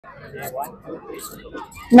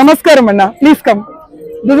Namaskaram, Anna. Please come.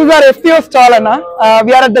 This is our FPO stall, Anna.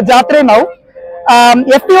 We are at the Jatre now.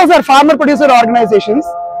 FPOs are farmer producer organizations.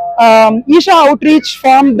 Isha Outreach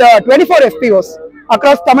formed 24 FPOs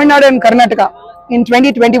across Tamil Nadu and Karnataka in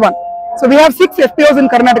 2021. So we have 6 FPOs in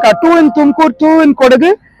Karnataka, 2 in Tumkur, 2 in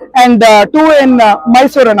Kodagu, and 2 in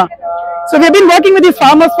Mysore, Anna. So we have been working with these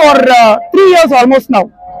farmers for 3 years almost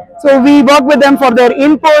now. So we work with them for their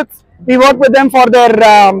inputs. We work with them for their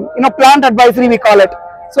plant advisory, we call it.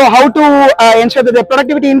 So how to ensure that their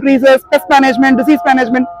productivity increases, pest management, disease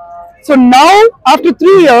management. So now after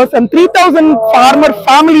 3 years and 3,000 farmer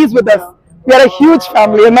families with us, we are a huge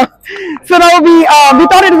family. So now we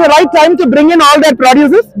thought it is the right time to bring in all their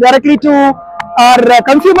produces directly to our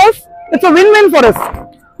consumers. It's a win-win for us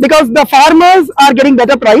because the farmers are getting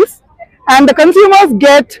better price and the consumers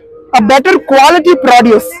get a better quality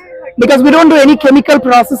produce because we don't do any chemical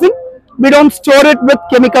processing. We don't store it with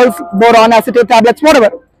chemicals, boron, acetate tablets, whatever.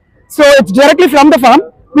 So it's directly from the farm.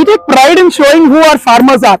 We take pride in showing who our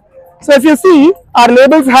farmers are. So if you see, our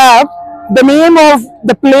labels have the name of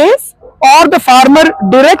the place or the farmer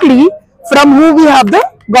directly from who we have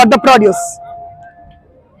got the produce.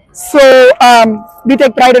 So we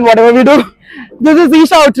take pride in whatever we do. This is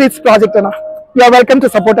Isha Outreach project, Anna. You are welcome to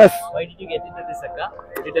support us. Why did you get into this, Akka?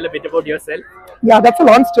 Could you tell a bit about yourself? Yeah, that's a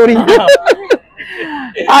long story.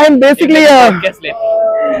 I am basically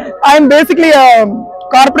a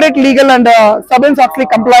corporate legal and Sarbanes-Oxley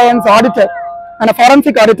compliance auditor and a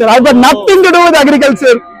forensic auditor. I've got nothing to do with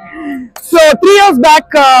agriculture. So 3 years back,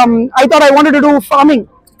 I thought I wanted to do farming.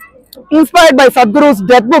 Inspired by Sadhguru's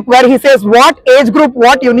death book where he says what age group,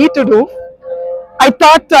 what you need to do. I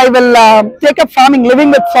thought I will take up farming, living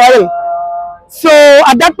with soil. So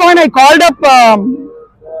at that point I called up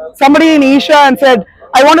somebody in Isha and said,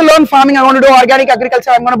 I want to learn farming, I want to do organic agriculture,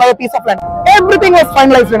 I'm going to buy a piece of land. Everything was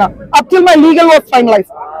finalized, up till my legal was finalized.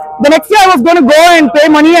 The next day I was going to go and pay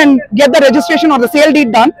money and get the registration or the sale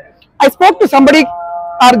deed done. I spoke to somebody,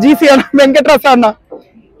 our GC, Venkatrasana.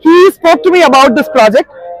 He spoke to me about this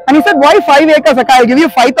project and he said, why 5 acres? I'll give you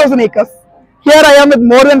 5,000 acres. Here I am with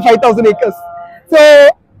more than 5,000 acres. So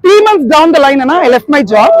 3 months down the line, I left my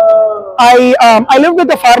job. I lived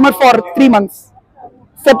with a farmer for 3 months.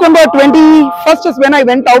 September 21st is when I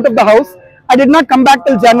went out of the house. I did not come back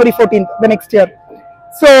till January 14th, the next year.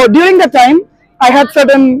 So during that time, I had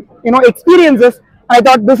certain experiences. I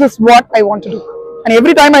thought this is what I want to do. And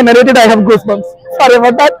every time I narrated, I have goosebumps. Sorry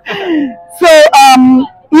about that. So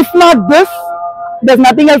if not this, there's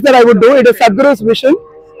nothing else that I would do. It is Sadhguru's vision.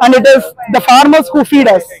 And it is the farmers who feed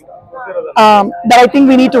us that I think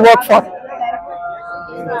we need to work for.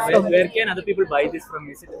 Where can other people buy this from?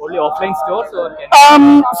 Is it only offline stores or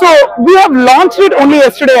can so we have launched it only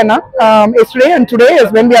yesterday, Anna. Yesterday and today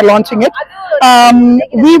is when we are launching it.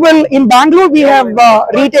 We will in Bangalore we have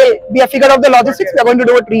retail. We have figured out the logistics. We are going to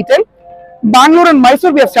do it retail. Bangalore and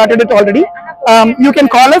Mysore we have started it already. You can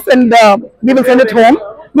call us and we will send it home.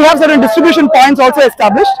 We have certain distribution points also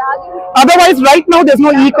established. Otherwise, right now there's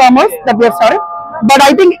no e-commerce that we have started. But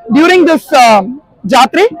I think during this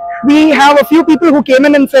Jatre, we have a few people who came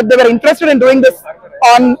in and said they were interested in doing this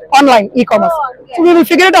online e-commerce. So we will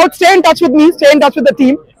figure it out. Stay in touch with me, stay in touch with the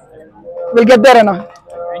team. We'll get there, Anna.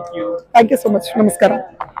 Thank you. Thank you so much. Namaskaram.